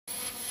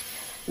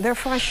They're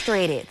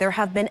frustrated. There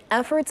have been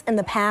efforts in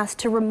the past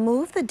to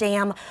remove the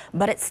dam,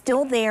 but it's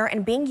still there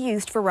and being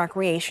used for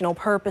recreational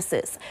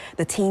purposes.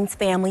 The teen's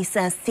family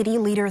says city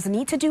leaders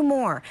need to do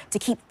more to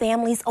keep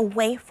families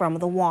away from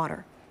the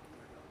water.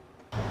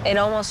 It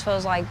almost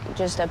feels like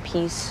just a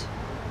piece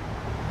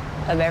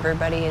of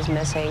everybody is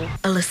missing.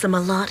 Alyssa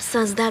Malott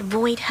says that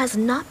void has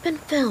not been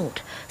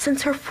filled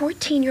since her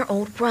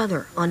 14-year-old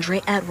brother,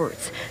 Andre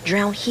Edwards,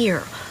 drowned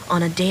here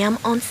on a dam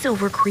on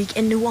Silver Creek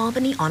in New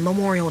Albany on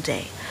Memorial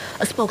Day.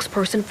 A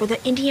spokesperson for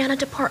the Indiana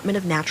Department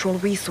of Natural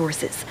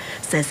Resources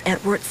says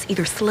Edwards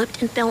either slipped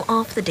and fell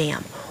off the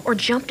dam or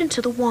jumped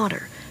into the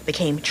water,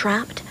 became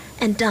trapped,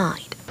 and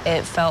died.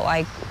 It felt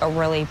like a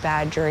really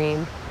bad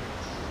dream,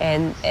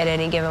 and at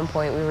any given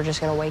point, we were just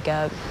going to wake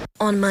up.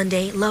 On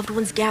Monday, loved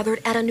ones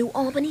gathered at a New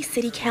Albany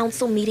City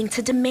Council meeting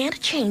to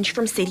demand change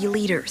from city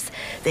leaders.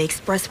 They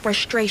expressed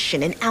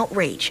frustration and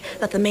outrage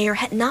that the mayor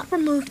had not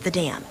removed the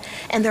dam,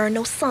 and there are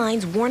no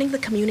signs warning the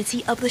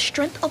community of the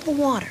strength of the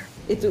water.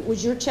 If it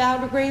was your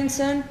child or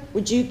grandson,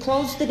 would you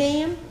close the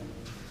dam?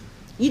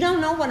 You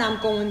don't know what I'm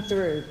going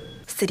through.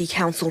 City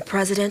Council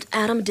President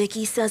Adam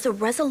Dickey says a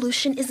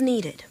resolution is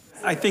needed.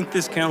 I think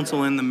this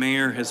council and the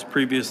mayor has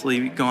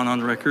previously gone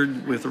on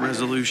record with a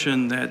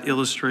resolution that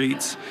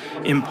illustrates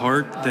in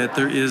part that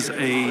there is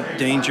a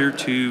danger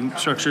to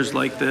structures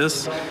like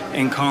this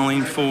and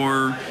calling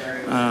for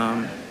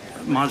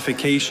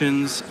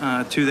modifications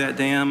to that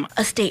dam.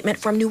 A statement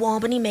from New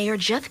Albany Mayor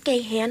Jeff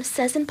Gahan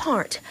says in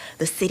part,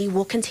 the city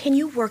will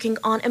continue working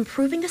on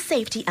improving the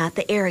safety at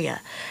the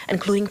area,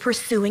 including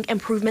pursuing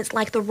improvements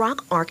like the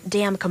Rock Arc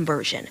Dam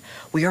conversion.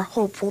 We are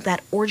hopeful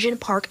that Origin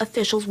Park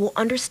officials will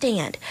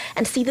understand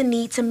and see the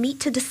need to meet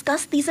to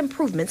discuss these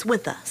improvements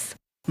with us.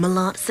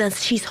 Malott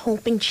says she's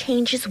hoping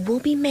changes will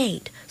be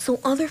made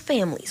so other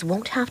families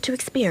won't have to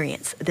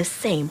experience the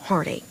same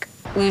heartache.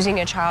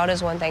 Losing a child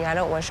is one thing I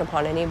don't wish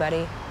upon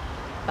anybody.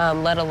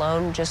 Let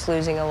alone just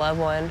losing a loved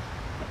one.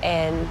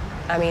 And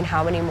I mean,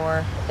 how many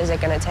more is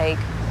it going to take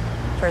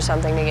for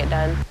something to get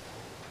done?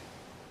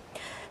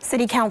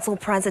 City Council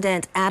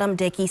President Adam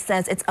Dickey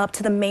says it's up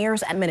to the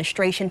mayor's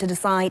administration to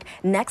decide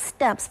next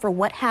steps for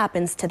what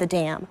happens to the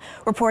dam.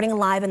 Reporting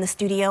live in the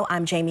studio,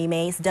 I'm Jamie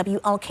Mays,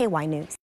 WLKY News.